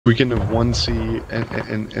We can have 1C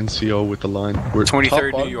and NCO with the line. We're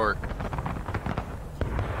 23rd New York.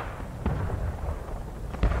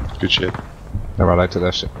 Good shit. Never I took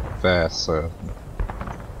that shit fast, so.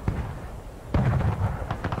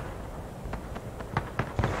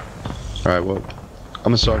 Alright, well,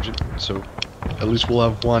 I'm a sergeant, so at least we'll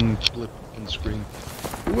have one blip on the screen.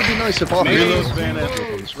 It would be nice if all reload,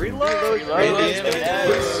 bayonet. Reload!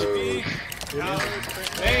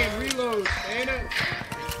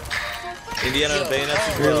 Indiana bayonets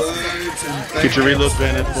as well. Get your reload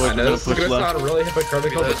bayonets, boys. We're gonna push left. Not really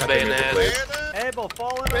hypocritical, but Able,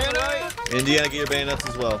 fall in right. Indiana, get your bayonets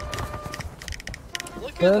as well.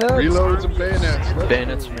 Reloads and bayonets.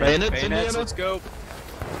 Bayonets, Bayonets, let's go.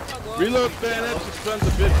 Reload bayonets, you sons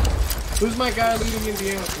of bitches. Who's my guy leading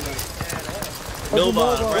Indiana tonight?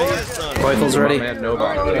 Nobody, right here, son. Rifles ready.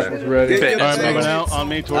 Nobody. Alright, moving out on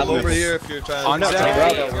me towards I'm over the here if you're trying to. On Bravo.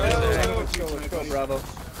 Let's go, Bravo.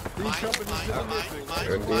 Three companies in the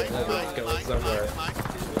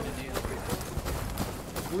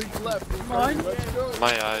Fleet left. Let's go.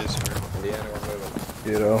 My eyes are. Indiana, we're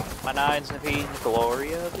moving. You know. My nine's gonna be the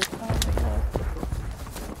glory of it.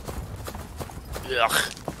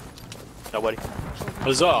 Ugh. Nobody.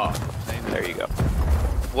 Huzzah. There you go.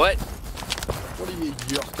 What? What are you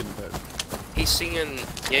yucking about? He's singing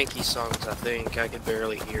Yankee songs, I think. I could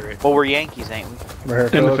barely hear it. Well, we're Yankees, ain't we? We're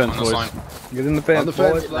here, in the fellas. fence, boys. Get in the fence, On the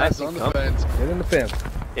fence, boys. lads, on the fence. Get in the fence.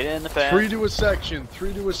 Get in the fence. 3 to a section,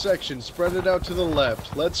 3 to a section. Spread it out to the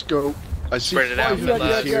left. Let's go. I see Spread it out to the 5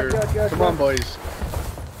 left. here. Come on, boys.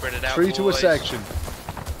 Spread it out, 3 to a boys. section.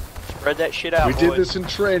 Spread that shit out, We boys. did this in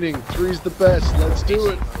training. 3's the best. Let's do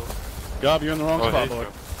it. Gob, you're in the wrong spot, boy.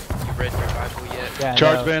 You read your Bible yet?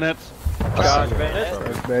 Charge bayonets. Charge bayonet.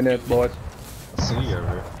 There's bayonets, boys. I see you over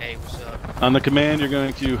here. Hey, what's up? On the command, you're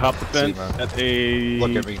going to hop the See, fence man. at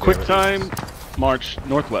Look at a me, quick David. time march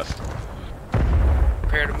northwest.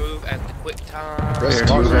 Prepare to move at the quick time. Rest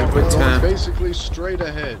to move at quick time. Basically straight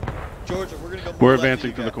ahead. Georgia, we're gonna go. We're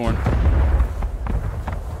advancing to the corn.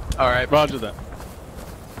 Alright, Roger that.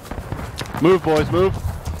 Move, boys, move.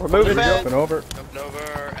 We're moving Up fast. and over. Up and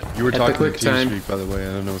over. You were At the talking quick to time. TeamSpeak, by the way.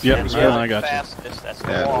 I don't know if Yep, you yeah, I got you. Fastest. That's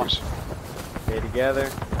the Yeah, law. there's- Stay together.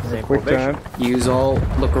 Same Quick formation. time. Use all,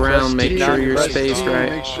 look around, make Press sure T, you're press spaced T, right.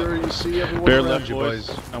 Make sure you see everyone Bear around left, you, boys.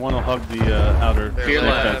 boys. I want to hug the outer Bear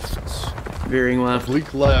fence. left. Veering left.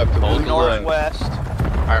 Oblique left. Oblique left. Northwest.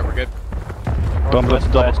 Alright, we're good. Bump it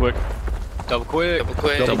up double quick. Double quick. Double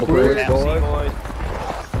quick. Double quick. quick, Boys. boys.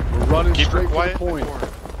 We're running Keep her straight for quiet. the point.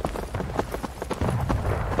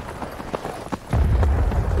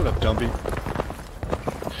 What up, Dumpy?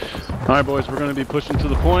 All right, boys, we're going to be pushing to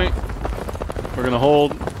the point. We're going to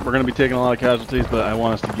hold. We're going to be taking a lot of casualties, but I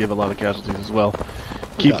want us to give a lot of casualties as well.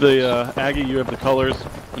 Keep the Aggie. You have the colors.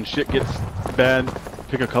 When shit gets bad,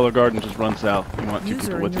 pick a color guard and just run south. You want 2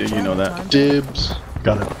 people with you. You know that. Dibs.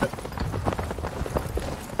 Got it.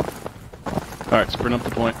 All right, sprint up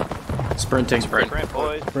the point. Sprinting. Sprint,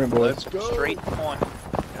 boys. Sprint, boys. Let's go. Straight point.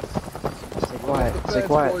 Stay quiet. Run up the Stay fence,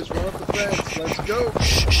 quiet. boys. Run up the fence. Let's go.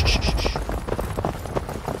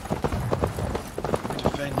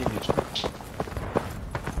 Defending it.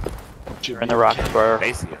 We're in the rocket bar.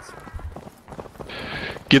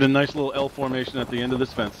 Get a nice little L formation at the end of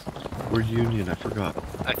this fence. We're Union. I forgot.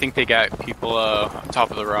 I think they got people on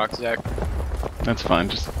top of the rock, Zach. That's fine.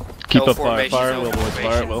 Just keep L up fire. formation, Fire at L will, boys. Fire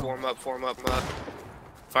formation. at will. Form up, form up, up.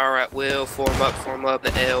 Fire at will. Form up.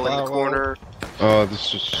 The L in Fire the corner. Oh,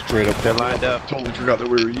 this is straight up. They're lined up. Totally forgot that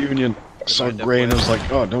we were Union. I saw lined up, Gray and I boys. was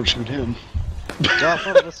like, oh, don't shoot him.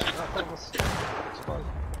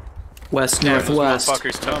 West, Yeah, those northwest.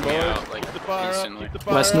 motherfuckers took me out like Keep the fire up. instantly. Keep the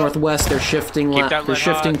fire West, up. northwest. They're shifting Keep left. that They're line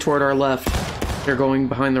shifting hot. toward our left. They're going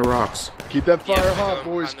behind the rocks. Keep that fire Yeah, hot,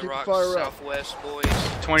 going boys. behind the Keep the rocks, fire up. Southwest, boys.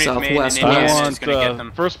 20th man in Southwest, Indiana I Yes. is want gonna get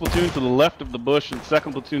them. first platoon to the left of the bush and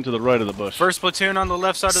second platoon to the right of the bush. First platoon on the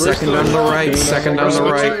left side of the Second on the right. Second on the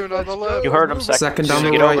right. Platoon on the left. You heard him. Second on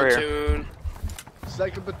the Get right. over here. Platoon.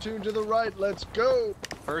 Second platoon to the right. Let's go.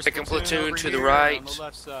 First Second platoon over to the here right. on the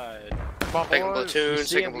left side. Second platoon.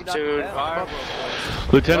 Second platoon. Fire.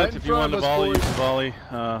 Lieutenant, Right in if you want front to of us, volley, you boys. can volley.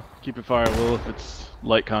 Keep it fire at will if it's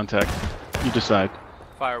light contact. You decide.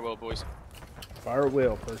 Fire will, boys. Fire at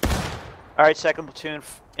will. First. All right, second platoon.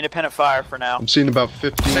 Independent fire for now. I'm seeing about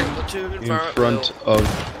 15 Second platoon. in Fire at front will.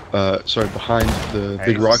 of, sorry, behind the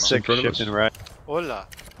big rocks in front of us. right. Hola.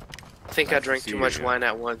 I think I drank too much wine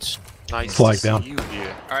at once. Nice. Flag to see down. you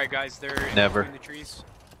here. Alright guys, they're Never. in the trees.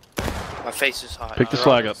 My face is hot. Pick the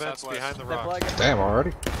flag up. Southwest. the rock. Damn,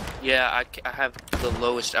 already? Yeah, I have the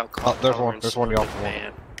lowest alcohol. Oh, there's one. tolerance There's one in y'all the for one.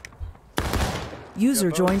 band.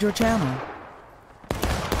 User joined your channel.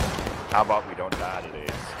 How about we don't die today?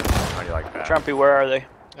 like that. Trumpy, where are they?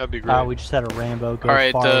 That'd be great. We just had a Rambo go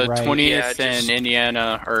Alright, far the right. 20th Yeah, just- and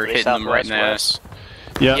Indiana are They hitting them right in the southwest,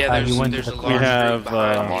 ass. Yeah. Yeah, you went there's to a the large We have, group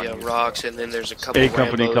behind the rocks, and then there's a couple A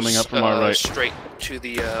company Rambos, coming up from our right. straight to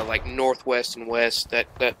the like northwest and west. That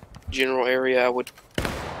general area, I would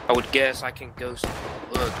guess. I can go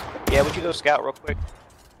look, Yeah, would you go scout real quick?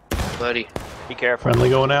 buddy. Be careful. Friendly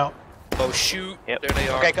going out. Oh shoot! Yep. There they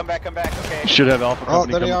are. Okay, come back, okay. Should have Alpha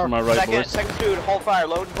Company there they coming are. from our right, Second, boys. second dude, hold fire,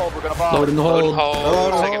 load and hold, we're gonna bomb. Load and Load and hold. hold.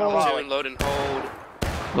 Load and Second hold. platoon, load and hold.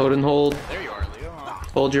 Load and hold. There you are, Leo.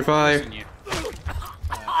 Hold your fire.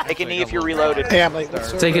 Take a knee if you're reloaded.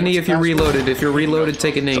 Take a knee if you're reloaded. If you're reloaded,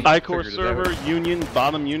 take a knee. I-Core server, Union,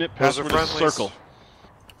 bottom unit, Those are password is friendlies. circle.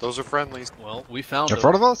 Those are friendlies. Well, we found In them.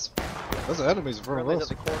 front of us? Those are enemies in front of Friendly's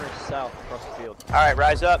us. at the corner south across the field. Alright,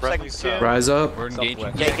 rise up, Friendly second platoon. Rise up. We're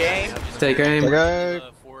engaging. Take aim. Take aim. Okay.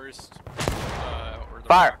 The forest, or the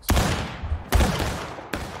Fire. rocks.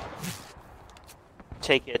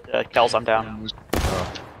 Take it, Kells, I'm down.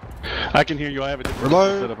 I can hear you. I have a different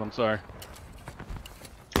Reload. setup. I'm sorry.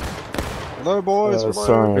 Hello, boys. Reload,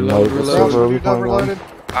 Crouch, reload. you done reloaded?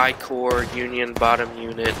 I-Core Union bottom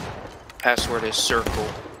unit. Password is circle.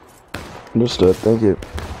 Understood, thank you.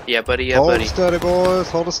 Yeah, buddy. Yeah, Hold buddy. steady, boys.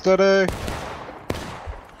 Hold it steady.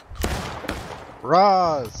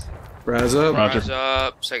 Rise. Rise up. Roger. Rise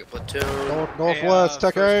up. Second platoon. Northwest.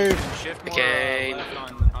 Take aim. Shift more Okay.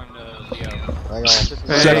 left on the Leo.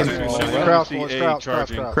 Hang on. Aim. Crouch, boys. Crouch,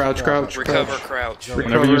 Charging. Crouch, crouch, Recover, crouch. crouch.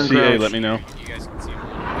 Whenever you see A, let me know. You guys can see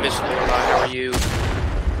him. Miss Lorelai, how are you?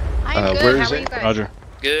 I'm good. Where is it? Roger.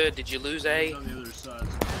 Good. Did you lose A?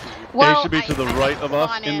 Well, A should be to the right of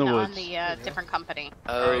us in the woods. different company.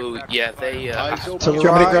 Oh, yeah, they, To the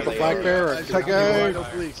right. Grab the flag bearer. Take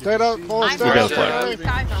aim. Stand up, boys. I'm Stand got up. a flag. These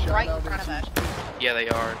guys are right in front of us. yeah, they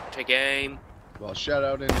are. Take aim. Well, shout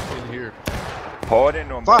out in here. Hold in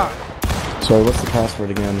on fire. Sorry, what's the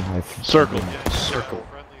password again? Circle. Circle.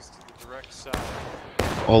 Friendlies to the direct side.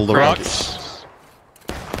 All the Brock. rockets.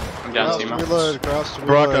 I'm down, Crouch to Seema. reload. Crouch to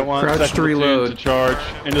Brock, I reload. want Crouch second to platoon reload. to charge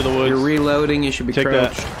into the woods. You're reloading, you should be Take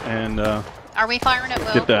crouched. that and Are we firing at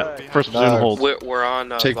will? get that. First platoon No. hold. We're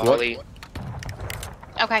on Take what? volley.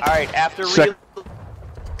 Okay. Alright, after Second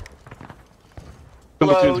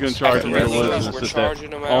platoon's gonna charge After into the reloads, woods and we're assist that. charging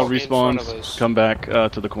them All out in front of respawns, us. come back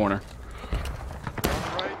to the corner.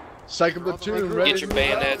 Second platoon, ready. Get your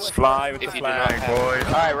bayonets. Fly with if the you do not flag, have boys.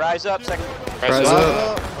 Alright, rise up, second. Rise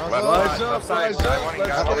up. Rise up, rise up, let's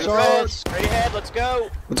Have a go. charge. Straight ahead, let's go.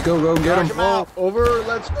 Let's go, get Charge him. them out. Over,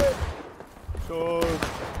 let's go.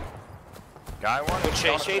 Guy one. Don't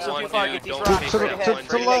chase Chase them one too far, dude. get these Don't rocks. chase To the Straight that ahead, one.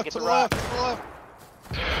 straight left, ahead, to get the the left, rock. to the left.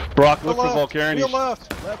 Brock, look for To Vulcanian. your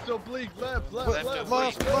left. Left oblique, left, Left, left,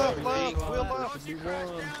 left, wheel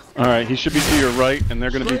left. Alright, he should be to your right, and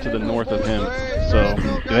they're gonna be to the north of him. So,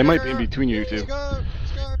 they might be in between you two.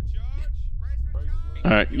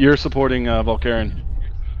 Alright, you're supporting Vulcarian.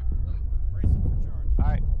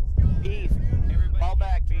 Alright. B, fall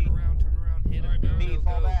back, B. B,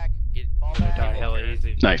 fall back. Fall back. Die hell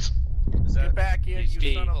easy. Nice. Get back in,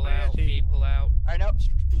 you son of a Pull out. bitch. Pull out. Alright, no,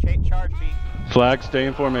 charge, B. Flag, stay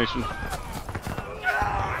in formation.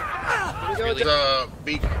 Really?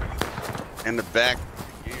 Beacon in the back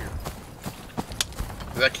gear.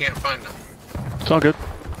 I can't find them. It's all good.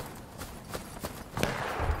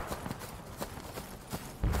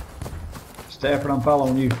 Stafford, I'm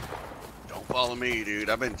following you. Don't follow me, dude.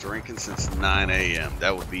 I've been drinking since 9 a.m.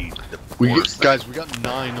 That would be the We worst thing. guys, we got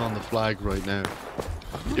 9 on the flag right now.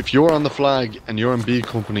 If you're on the flag and you're in B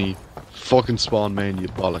company, fucking spawn main, you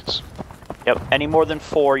bollocks. Yep, any more than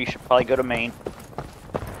 4, you should probably go to main.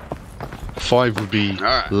 5 would be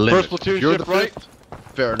Alright. limit. First platoon, if you're the shift right.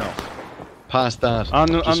 5th, fair enough. Past that, On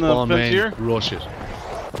the just spawn fence main, here? rush it.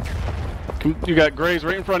 You got Grays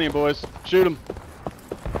right in front of you, boys. Shoot him.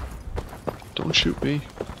 Don't shoot me.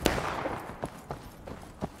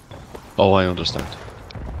 Oh, I understand.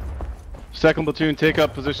 Second platoon, take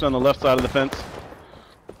up position on the left side of the fence.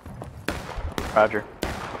 Roger.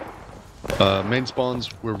 Main spawns,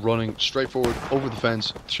 we're running straight forward over the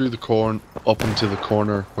fence, through the corn, up into the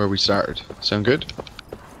corner where we started. Sound good?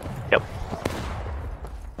 Yep.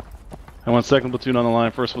 I want second platoon on the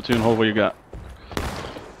line. First platoon, hold what you got.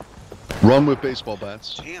 Run with baseball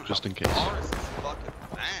bats, Damn, just in how case. far is this fucking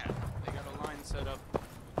map? They got a line set up.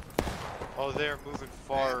 Oh, they're moving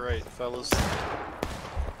far right, fellas.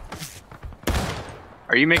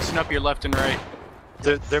 Are you mixing up your left and right?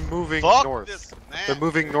 They're moving Fuck north. this map. They're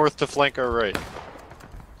moving north to flank our right.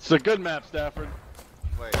 It's a good map, Stafford.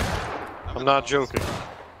 Wait, I'm not joking.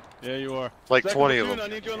 Yeah, you are. Like Second 20 of platoon,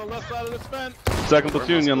 them. I need you on the left side of this fence. second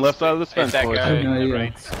platoon on the left side of this fence, that boys. guy.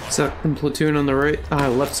 Yeah. Second platoon on the right.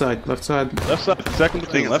 Left side. Left side. Left side, second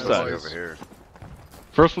platoon, left side. Over here.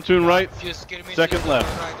 First platoon right, second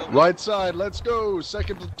left. Right side, let's go.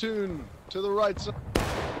 Second platoon to the right side.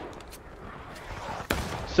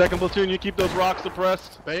 Second platoon, you keep those rocks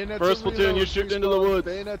suppressed. Bayonets First and platoon, you reload, shoot into the respawn. woods.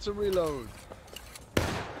 Bayonets and reload.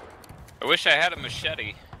 I wish I had a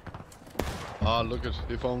machete. Ah, look at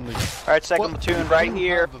if only. Alright, second What? platoon You right do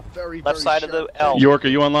here. have a very, Left very side of the sharp L. York, are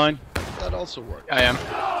you online? That also works. I am.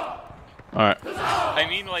 Alright. I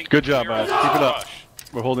mean, like. Good job, clear guys. out Keep it the up. brush.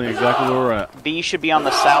 We're holding exactly where we're at. B should be on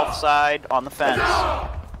the south side on the fence.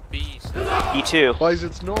 Bees. B2. Boys,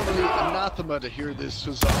 it's normally anathema to hear this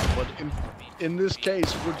huzzah, but in this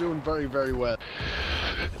case, we're doing very, very well.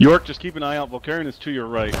 York, just keep an eye out. Volcarion is to your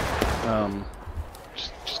right.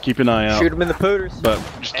 Just keep an eye out. Shoot him in the pooters. But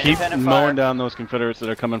just keep Independent mowing fire. down those Confederates that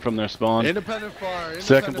are coming from their spawn. Independent fire.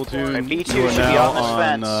 Second independent platoon, fire. B2 you are should be now on this on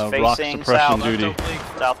fence, rock facing suppression south. duty.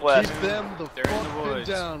 Southwest. Keep them the They're in the fuck woods.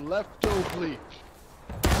 down. Left oblique.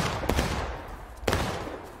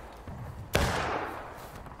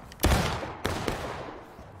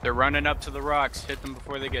 They're running up to the rocks. Hit them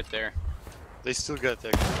before they get there. They still got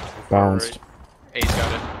that. Bounced. A's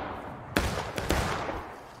got it.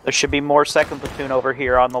 There should be more second platoon over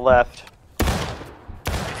here on the left.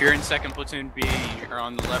 If you're in second platoon B, you're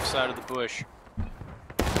on the left side of the bush.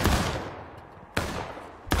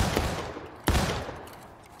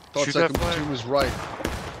 Thought Shoot second that flag. platoon was right.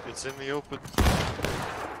 It's in the open.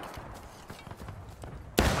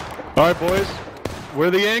 Alright, boys. We're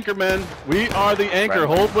the anchor men. We are the anchor.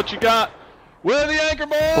 Hold what you got. We're the anchor,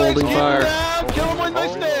 boys. Holding Keep fire. them down. Kill them when they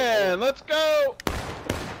stand. Let's go.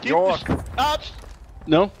 Keep ouch.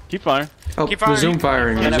 No, keep firing. Oh, Keep firing. resume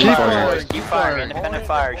firing. Independent Resume fire. firing. Keep firing. Independent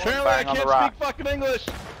fire. Keep Apparently I firing on the can't rock. speak fucking English.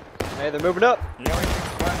 Hey, they're moving up.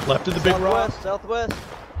 Left of the big rock. Southwest, southwest.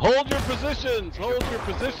 Hold your positions. Hold your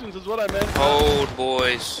positions is what I meant. Hold,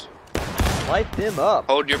 boys. Light them up.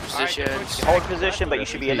 Hold your positions. Hold position, but you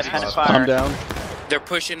should be independent I'm fire. down. They're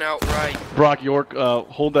pushing out right. Brock, York,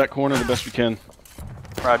 hold that corner the best you can.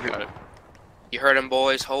 Roger. You heard them,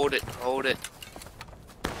 boys. Hold it. Hold it.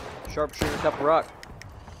 Sharpshooter, top of rock.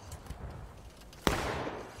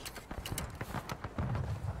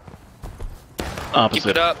 Opposite. Keep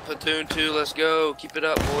it up, platoon 2. Let's go. Keep it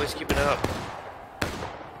up, boys. Keep it up.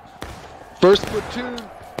 First platoon.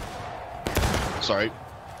 Sorry.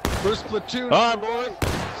 First platoon. All right, boys.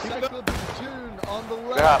 Second platoon on the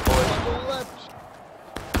left. Good job, boys. On the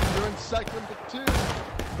left. You're in second platoon.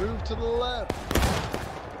 Move to the left.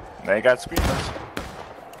 They got screamers.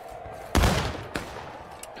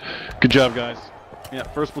 Good job, guys. Yeah,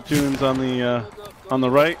 first platoon's on the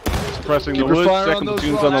right, suppressing the Keep your woods. fire on Second those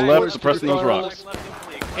platoon's on the rocks, left, boys. suppressing Keep those your fire on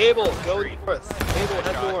rocks. Able, go north. Able,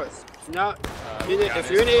 head north. If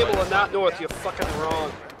you're in Able and not north, you're fucking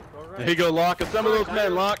wrong. There you go, Locke. Assemble those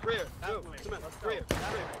men, Locke.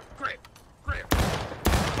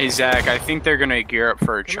 Hey, Zach, I think they're gonna gear up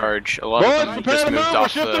for a charge. A lot Boys, of them prepare just to moved move.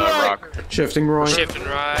 off We're the shifting right. rock. Shifting right. Shifting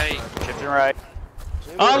right. Shifting right.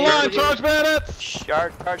 Online, charge bandits!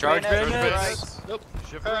 Charge bayonets. Nope.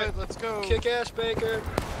 Alright, let's go. Kick ass, Baker.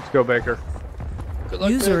 Let's go, Baker. Good luck,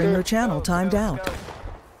 User Baker. in your channel timed out.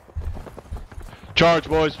 Charge,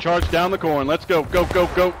 boys. Charge down the corn. Let's go. Go, go,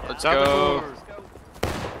 go. Let's go.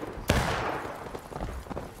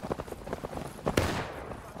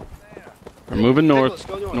 We're moving north. Let's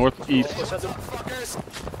go north. Northeast. Let's head to-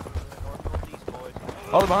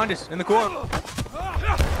 Oh, they're behind us. In the corner.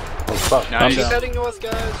 I'm Nice. Keep down. heading north,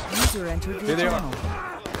 guys. User entered your they are. channel.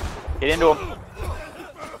 Get into him.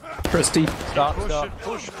 Press T. Stop.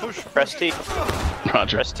 Press T.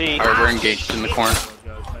 Roger. Press T. Alright, we're engaged in the corner.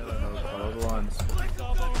 Follow the lines.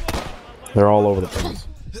 They're all over the place.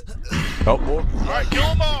 Oh, boy. Alright, kill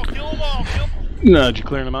them all. Kill them all. Kill them. No, did you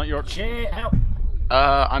clear them out, York?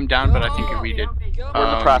 I'm down, but I think we did. We're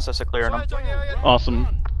in the process of clearing them. Awesome.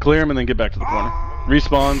 Clear them and then get back to the corner.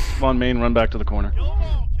 Respawn, spawn main, run back to the corner. Kill them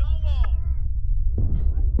all. Kill them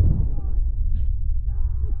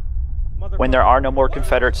all. When there are no more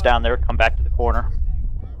Confederates down there, come back to the corner.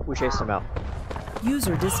 We chased them out.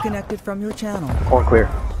 User disconnected from your channel. Corn clear.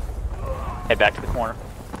 Head back to the corner.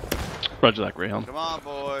 Roger that, Greyhound. Come on,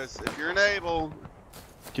 boys. If you're enabled.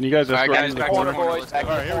 Can you guys Alright, escort guys, me to the back to corner? the corner. Let's go.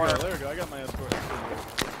 Alright, here we go. There we go. I got my escort.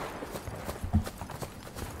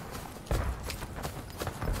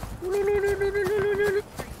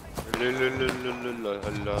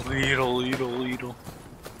 Little.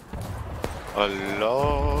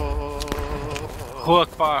 Allah.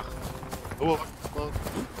 Hookbar. Allah.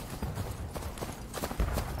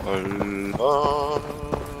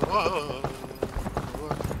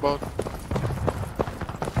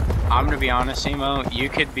 I'm gonna be honest, Emo. You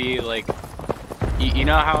could be like, you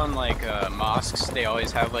know how in like mosques they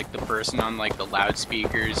always have like the person on like the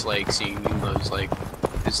loudspeakers like singing those like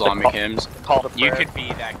Islamic hymns. You could be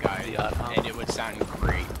that guy, and it would sound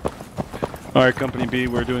great. All right, Company B,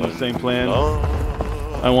 we're doing the same plan.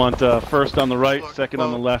 I want first on the right, second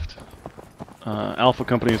on the left. Alpha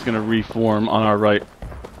Company is going to reform on our right.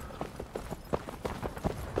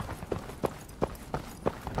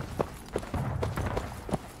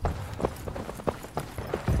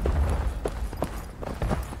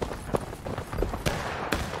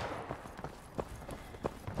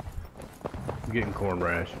 I'm getting corn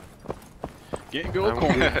rash. Getting good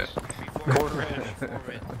corn rash. Corn rash.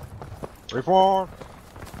 Reform.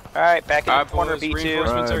 All right, back in the boys, corner, B2.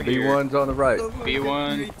 reinforcements are here. B1's on the right.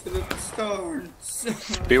 B1.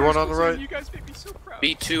 B1 on the right. You guys make me so proud.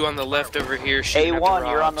 B2 on the left over here. shooting at A1, the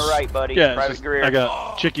you're on the rocks. right, buddy. Yeah, Private just, Greer. I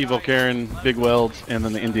got Chicky, Volcaren, Big Welds, and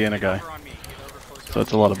then the Indiana guy. So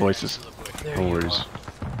it's a lot of voices. No worries.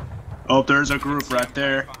 Oh, there's a group right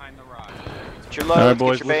there. Get your All right, loads,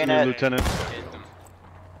 boys, get your listen to me, bayonet. Lieutenant.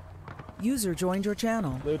 User joined your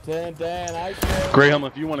channel. Lieutenant Dan, Graham,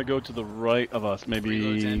 if you want to go to the right of us,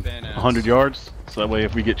 maybe 100 yards, so that way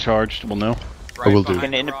if we get charged, we'll know. I will do.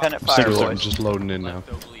 An independent fire, I'm boys. just loading in now.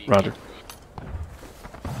 Roger.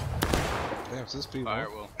 Damn, it's this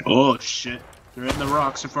people. Oh shit. They're in the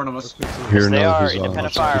rocks in front of us. Here They now are who's on.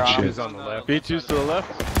 independent That's good firearms. shit. on the left. B2's to the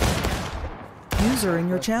left. User in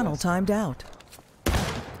your channel timed out.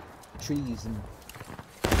 trees and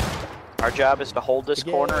Our job is to hold this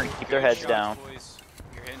corner and keep their heads down. Boys.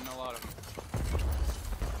 You're hitting a lot of them.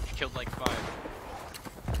 You killed like 5.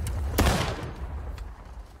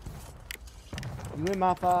 you in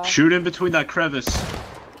my fire. Shoot in between that crevice.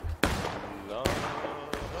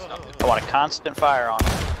 I want a constant fire on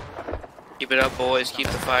them. Keep it up, boys. Keep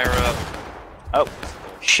the fire up. Oh,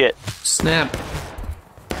 shit. Snap.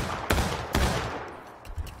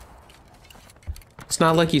 It's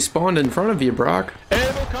not like he spawned in front of you, Brock.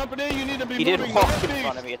 Able Company, you need to be He moving did walk in northeast.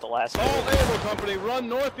 front of me at the last All minute. Able Company, run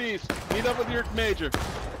northeast. Meet up with your major.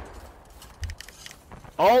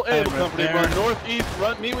 All Able right Company, there. run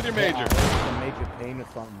northeast. Meet with your major. A major pain or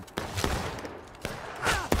something.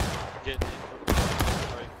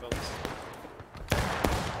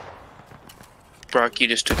 Brock, you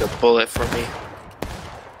just took a bullet from me.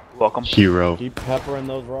 Welcome. Hero. Keep peppering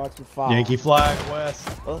those rocks with fire. Yankee flag west.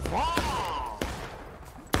 Alright,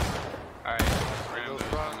 Rambo's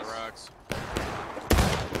on the rocks.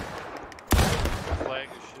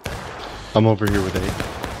 I'm over here with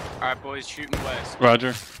 8. Alright, boys, shooting west.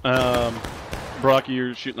 Roger. Brock,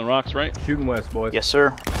 you're shooting the rocks, right? Shooting west, boys. Yes,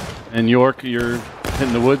 sir. And York, you're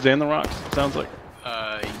hitting the woods and the rocks, it sounds like.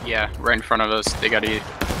 Yeah, right in front of us. They got a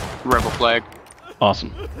rebel flag.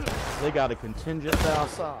 Awesome. They got a contingent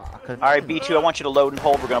outside. Alright, B2, I want you to load and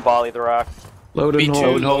hold. We're gonna volley the rock. Load and B2,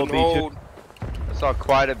 hold. load and hold. I saw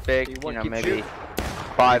quite a big, you know, maybe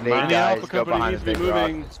 5, 8 And the guys Alpha go Company behind needs a to be big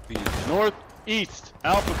rock. moving northeast.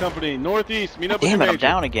 Alpha Company, northeast. Meet up with your Damn it, I'm major.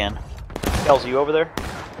 down again. Hells, you over there?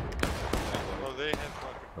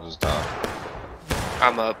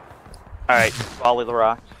 I'm up. Alright, volley the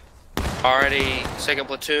rock. Alrighty, second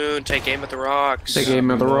platoon, take aim at the rocks. Take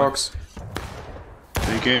aim at the rocks.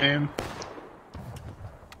 Big game.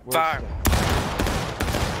 Fire.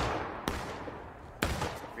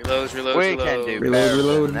 Reloads, reloads, We reloads. can do Reload, better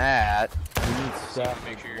reload. than that. We need stuff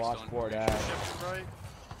Make sure you're watch still for in that.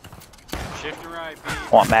 Shift to right, B. I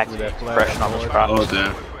want max suppression on those Oh, rocks.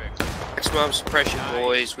 damn. Maximum suppression,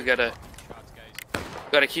 boys. We gotta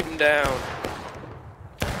keep them down.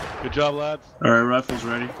 Good job, lads. Alright, rifles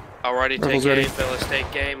ready. Alrighty, take Rebels aim, ready. fellas.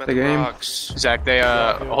 Take aim at Take the aim. rocks. Zach, they,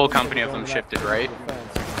 a whole company of them shifted, right?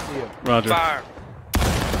 Roger. Fire.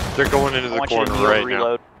 They're going into I the want you to corner kneel right to now.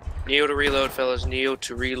 reload. Kneel to reload, fellas. Kneel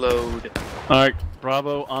to reload. Alright,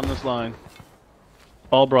 Bravo on this line.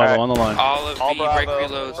 All Bravo on the line. All of All the break Bravo,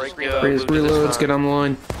 reloads. break Let's go. Raise Move to this reloads, line. get on the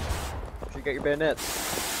line. You got your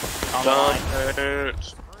bayonets. On the line.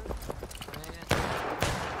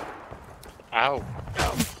 Ow.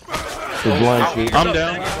 We're blind sheep. I'm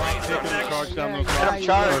down. Charge down those rocks. Charge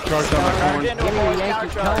down that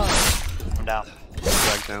corn. I'm down.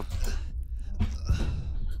 Back down.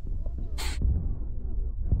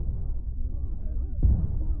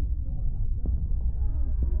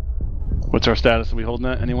 What's our status? Are we holding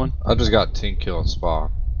that? Anyone? I just got 10 kill on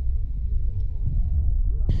spawn.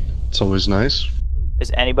 It's always nice.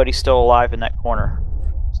 Is anybody still alive in that corner?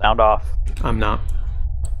 Sound off. I'm not.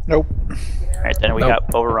 Nope. Alright, then we got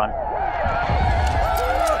overrun.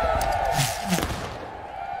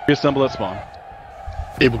 Reassemble at spawn.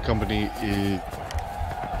 Able Company is...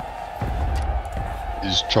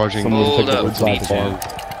 He's charging. Hold up, me too.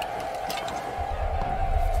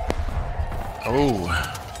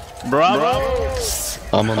 Oh. Bravo!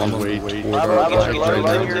 I'm on the way toward our flag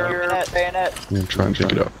right now. I'm gonna try and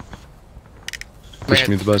pick it up. Wish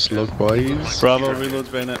me the best luck, boys. Bravo,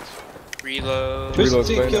 reloads bayonets. Reload.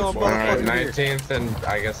 Alright, 19th and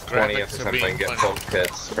I guess 20th or something get both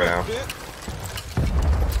pits for now.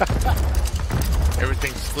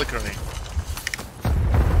 Everything's flickering.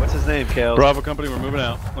 What's his name, Kale? Bravo company, we're moving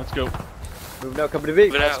out. Let's go. Moving out, company B.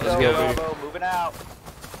 Moving out, let's go. Bravo, moving out.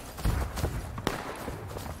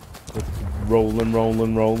 Rolling,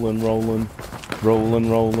 rolling, rolling, rolling. Rolling,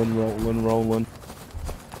 rolling, rolling, rolling.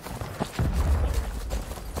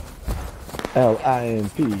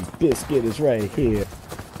 L-I-M-P, biscuit is right here.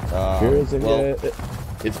 Girls and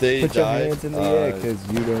if they put die, your hands in the air,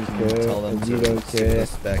 cause you don't care, tell them and to you don't sit care.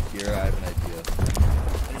 us back here. I have an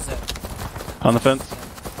idea. On the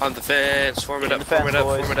fence. On the fence. Form it up, Fence, form it up,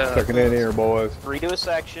 boys. form it up. Tucking in here, boys. 3 to a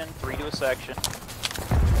section, 3 to a section.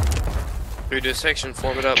 3 to a section,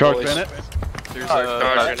 form it up, Charge boys. Bennett. There's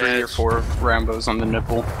about 3 or 4 Rambos on the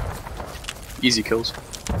nipple. Easy kills.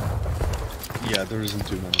 Yeah, there isn't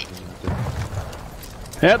too many of them.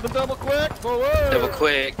 Hit the double quick, forward! Double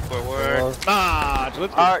quick, forward. Ah,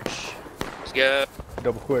 let's go. Arch. Let's go.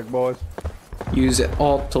 Double quick, boys. Use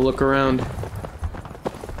Alt to look around.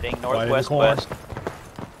 Heading northwest west.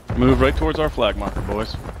 Move right towards our flag marker,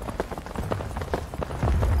 boys.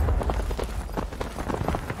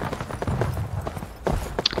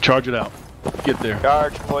 Charge it out. Get there.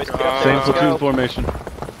 Charge, boys. Get up Same there. platoon Go. formation.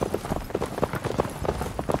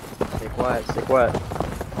 Stay quiet, stay quiet.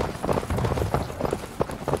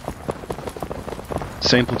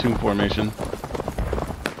 Same platoon formation.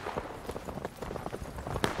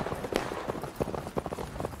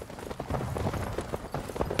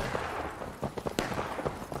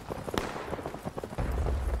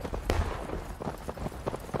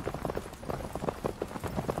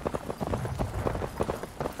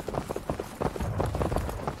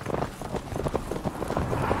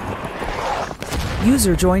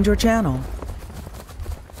 User joined your channel.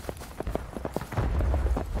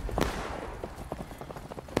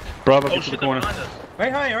 Bravo, get to the corner.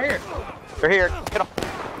 Right here. They're here. Get them.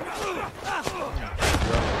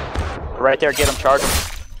 Right there. Get them. Charge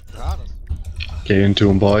them. Get into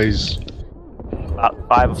him, boys. About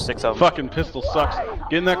 5 of 6 of them. Fucking pistol sucks.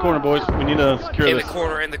 Get in that corner, boys. We need to secure In this. the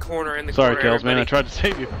corner, in the corner, in the Sorry, corner. Kels, man. I tried to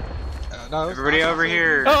save you. Everybody over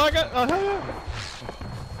here. Oh, I got.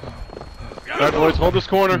 Alright, boys, hold this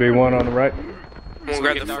corner. B1 on the right.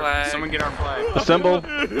 Grab the flag. Someone get our flag. Assemble.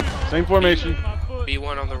 Same formation.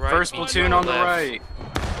 B1 on the right. First B2 platoon on the left. right.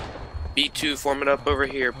 B2, form it up over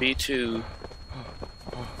here. B2.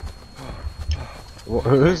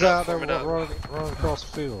 Who's out there running across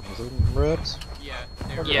the field? Is it Rebs?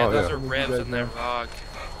 Yeah, those are Rebs in that rock.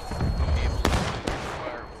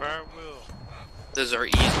 Those are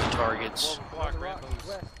easy targets.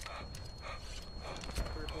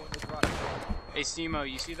 Hey, Stemo,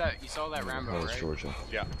 you see that? You saw that Rambo, right? Georgia.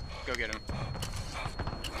 Yeah. Go get him.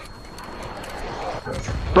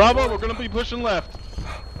 Bravo, we're gonna be pushing left.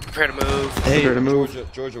 Prepare to move. Hey, Prepare to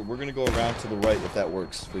move. Georgia, we're gonna go around to the right if that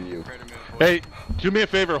works for you. Hey, do me a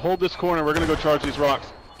favor, hold this corner. We're gonna go charge these rocks.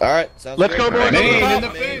 Alright, sounds Let's great. go, boys. Maine on in the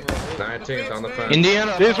the top. 19th on the fence.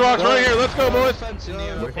 Indiana. These rocks right here. Let's go, boys.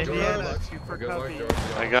 Indiana.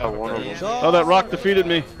 I got one of them. Oh, that rock defeated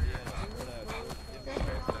me.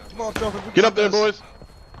 Come on, Joker. Get up there, boys.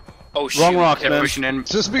 Oh, shoot. Wrong rocks, They're man. pushing in. Is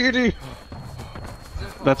this BD?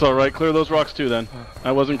 That's all right. Clear those rocks too, then.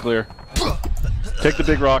 I wasn't clear. Take the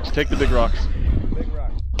big rocks. Take the big rocks.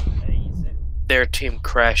 Their team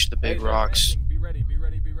crashed the big rocks.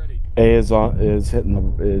 A is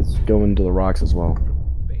going to the rocks as well.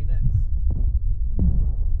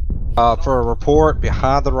 For a report,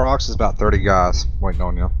 behind the rocks is about 30 guys waiting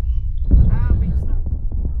on you.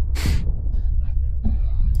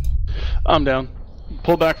 I'm down.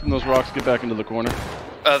 Pull back from those rocks. Get back into the corner.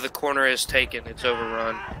 The corner is taken. It's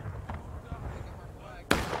overrun.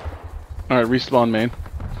 All right, respawn main.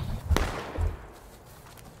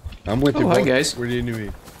 I'm with you, hi, boys. guys. Where do you need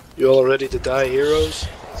me? You all ready to die, heroes?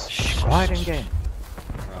 Quiet in game.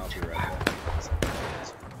 I'll be right back.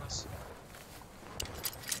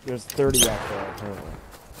 There's 30 out there, apparently.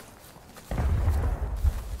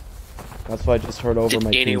 That's what I just heard over Did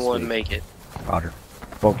my anyone TeamSpeak. make it? Roger.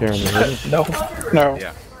 Folk Aaron, No. No.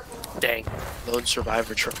 Yeah. Dang. Lone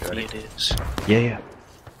survivor trophy it is. Yeah.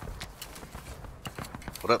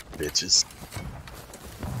 What up, bitches?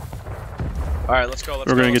 Alright, let's go.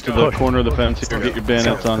 We're gonna get to the corner of the fence here. Get your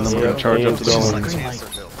bayonets on them. We're gonna charge up to the corner.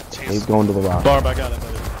 He's going to the rock. Barb, I got it,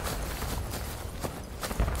 buddy.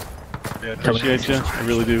 Appreciate you. I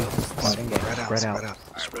really do. Spread out.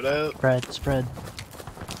 Spread out. Spread.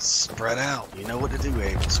 Spread out. You know what to do,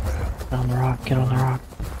 Abe. Spread out. Get on the rock. Get on the rock.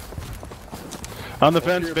 On the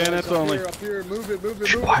fence, bayonets only. Up here, move it, move it,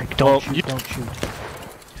 move it. Mike, don't shoot. Don't shoot.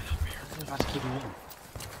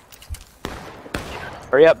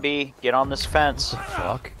 Hurry up, B. Get on this fence.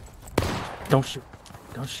 Fuck. Don't shoot.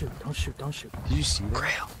 Don't shoot. Don't shoot. Don't shoot. Did you see that?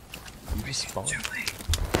 Grail. You respawn.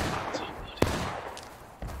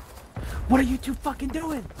 What are you two fucking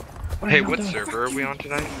doing? Hey, what server are we on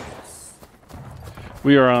tonight?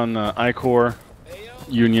 We are on I-Core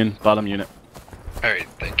Union bottom unit. Alright,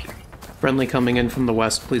 thank you. Friendly coming in from the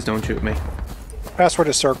west. Please don't shoot me. Password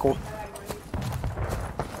is circle.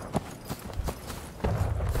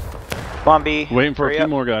 Come on, B. Waiting for a Hurry few up.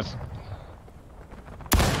 more guys.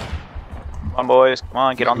 Come on, boys. Come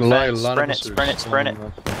on, get on the fence. Sprint it, sprint it, sprint it.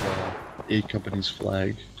 A company's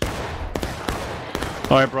flag.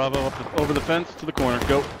 All right, Bravo, over the fence to the corner.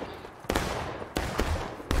 Go.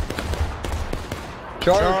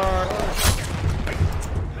 Charge!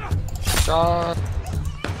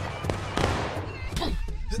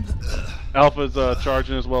 Alpha's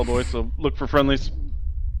charging as well, boys. So look for friendlies.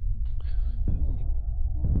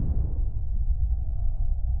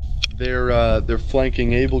 They're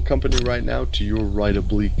flanking Able Company right now to your right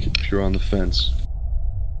oblique if you're on the fence.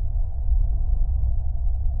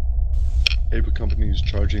 Able Company is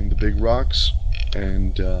charging the big rocks,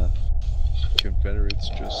 and Confederates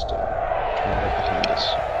just right behind us.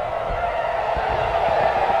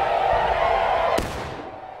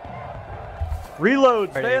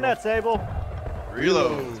 Reload. Bayonets, Able.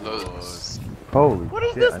 Reload. Holy What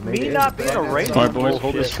does this mean not being a rainbow? All right, boys,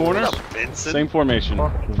 hold this corner. Same formation.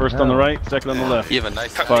 First on the right, second on the left. You have a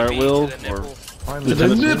nice Fire at will or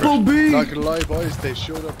The nipple beat! Not gonna lie, boys, they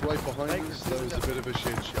showed up right behind us. That was a bit of a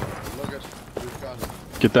shit show. Look at, we've got him.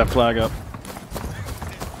 Get that flag up.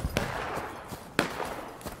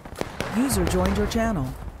 User joined your channel.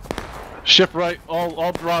 Shift right,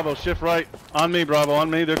 all Bravo, shift right. On me, Bravo, on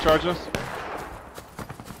me, they're charging us.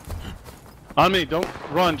 On me, don't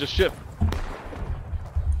run, just shift.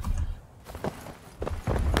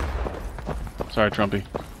 Sorry, Trumpy.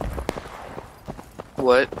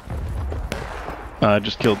 What? I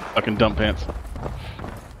just killed fucking dump pants.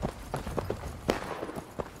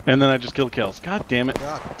 And then I just killed Kels. God damn it.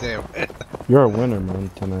 God damn it. You're a winner, man,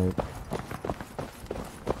 tonight.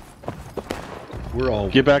 We're all.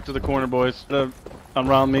 Get back to the corner, boys.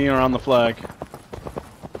 Around me or on the flag.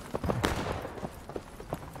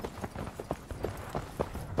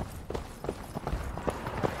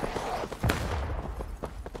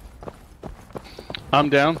 I'm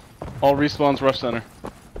down. All respawns rush center.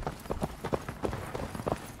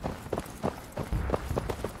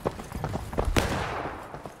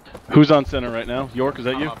 Who's on center right now? York, is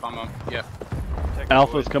that you? I'm up, yeah.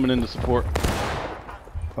 Alpha's coming in to support.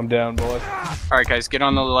 I'm down, boys. Alright guys, get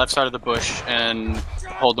on the left side of the bush and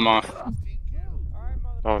hold them off.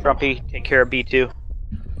 Oh, no. Trumpy, take care of B2.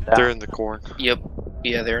 They're in the corn. Yep.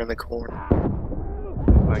 Yeah, they're in the corn.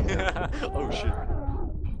 Oh shit.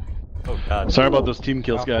 Oh god. Sorry about those team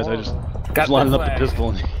kills, guys. I just was lining up the pistol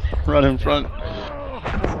and run in front.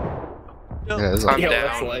 Yeah, I'm Yeah, down.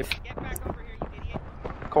 that's life.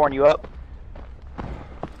 Corn, you up?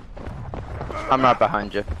 I'm right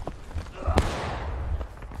behind you.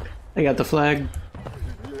 I got the flag.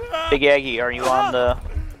 Big Aggie, are you on the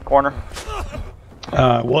corner?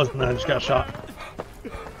 Wasn't. I just got shot.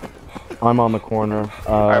 I'm on the corner.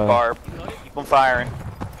 Alright, Barb. Keep on firing.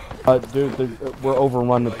 Dude, we're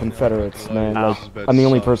overrun with Confederates, man. Oh. Like, I'm the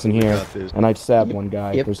only person here, Got this. and I stabbed one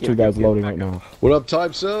guy. There's two guys loading right now. What up,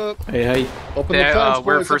 Types Up? Hey, hey. Up in the fence,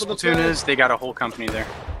 Where boys, first up in the platoon fence. is, they got a whole company there.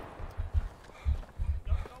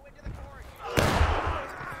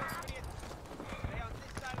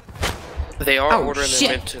 They are Oh, ordering shit.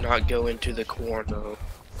 them to not go into the corn, though.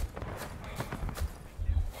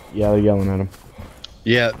 Yeah, they're yelling at him.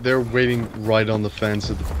 Yeah, they're waiting right on the fence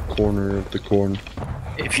at the corner of the corn.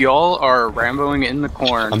 If y'all are ramboing in the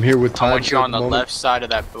corn, I'm here with I Types want you at on the moment. left side of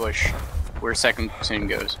that bush where second platoon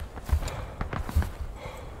goes.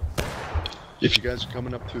 If you guys are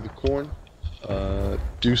coming up through the corn,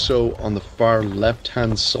 do so on the far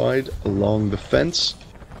left-hand side along the fence.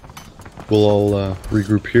 We'll all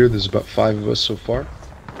regroup here. There's about 5 of us so far.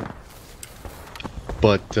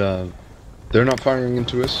 But they're not firing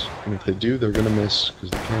into us, and if they do, they're gonna miss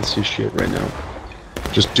because they can't see shit right now.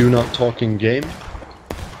 Just do not talk in game.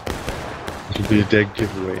 It'll be a dead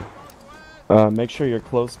giveaway. Make sure you're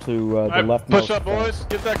close to the Alright, left. push up, boys.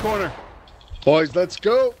 Get that corner. Boys, let's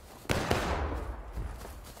go!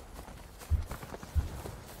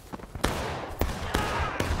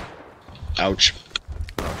 Ouch.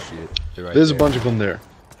 Oh shit. They're right There's there. a bunch of them there.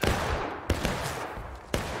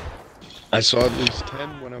 I saw at least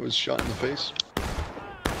 10 when I was shot in the face.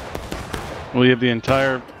 We have the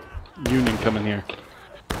entire union coming here.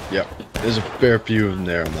 Yep. There's a fair few of them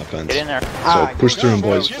there on that fence. Get in there. So push through them,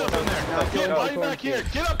 boys.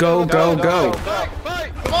 Go, go, go.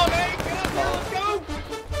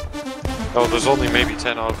 Oh, there's only maybe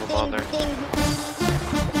 10 of them on there.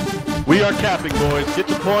 We are capping, boys. Get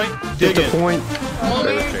to point. Dig Get to in. point.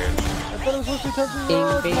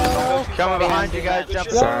 Coming behind you guys. Jump.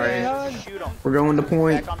 Sorry. We're going to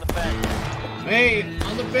point. Hey,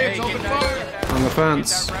 on the fence, open fire. On the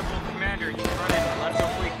fence.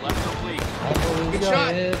 Good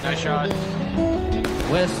shot. Nice shot.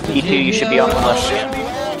 E2, you should be on the left.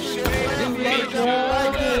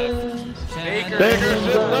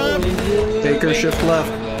 Baker, shift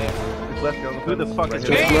left. Who the fuck is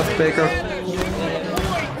Shift left, Baker.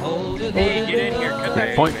 Hey, get in here. Cut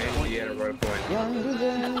that. Point.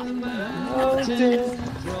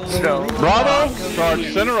 So, Bravo.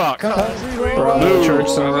 Charge center rocks. Bravo, charge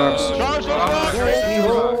center rocks. Charge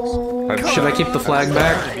those rocks. Should I keep the flag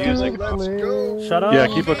back? Shut up. Yeah,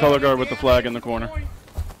 keep a color guard with the flag in the corner.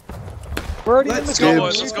 Let's go,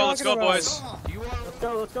 boys. Let's go, let's go, boys.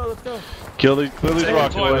 Let's go. Clear these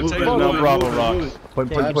rocks, boys. There's no Bravo rocks. Point.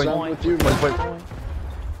 With you, man.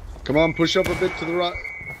 Come on, push up a bit to the right.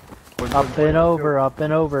 Up and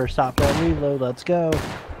over. Stop and reload. Let's go.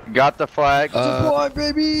 Got the flag.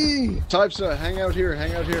 Baby! Types, hang out here.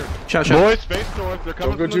 Shot. Boys, face north. They're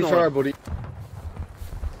coming Don't go from the too far, north. buddy.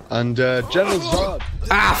 And General Zod.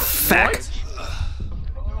 Ah, fuck!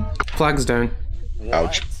 Flag's down.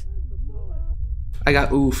 Ouch. I got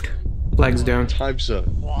oofed. Flag's down. Types,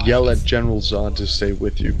 yell at General Zod to stay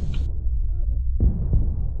with you.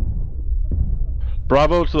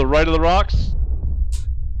 Bravo to the right of the rocks.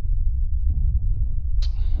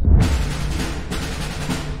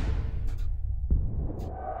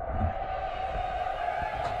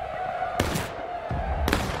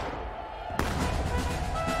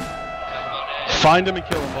 Find him and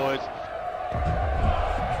kill him, boys.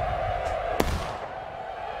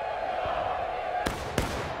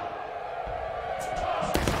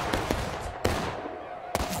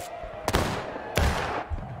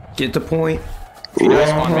 Get the point. If you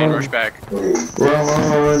guys want main rush back.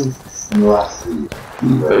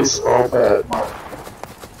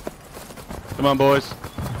 Come on, boys.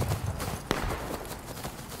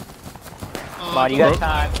 come on, you got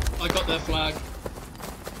time. I got their flag.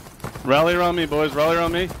 Rally around me, boys. Rally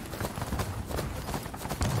around me.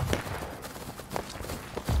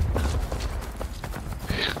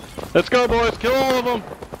 Let's go, boys. Kill all of them.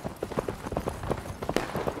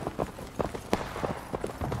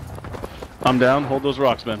 I'm down. Hold those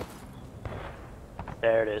rocks, man.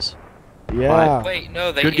 There it is. Yeah. Wait,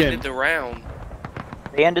 no, they Good ended game. the round.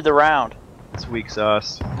 They ended the round. It's weak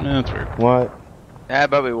sauce. Yeah, that's weird. What? Yeah,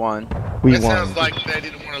 but we won. We That won. sounds like they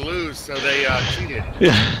didn't want to lose, so they cheated.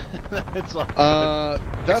 Yeah. It's all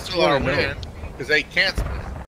That's Still our what I know. win, because they canceled it.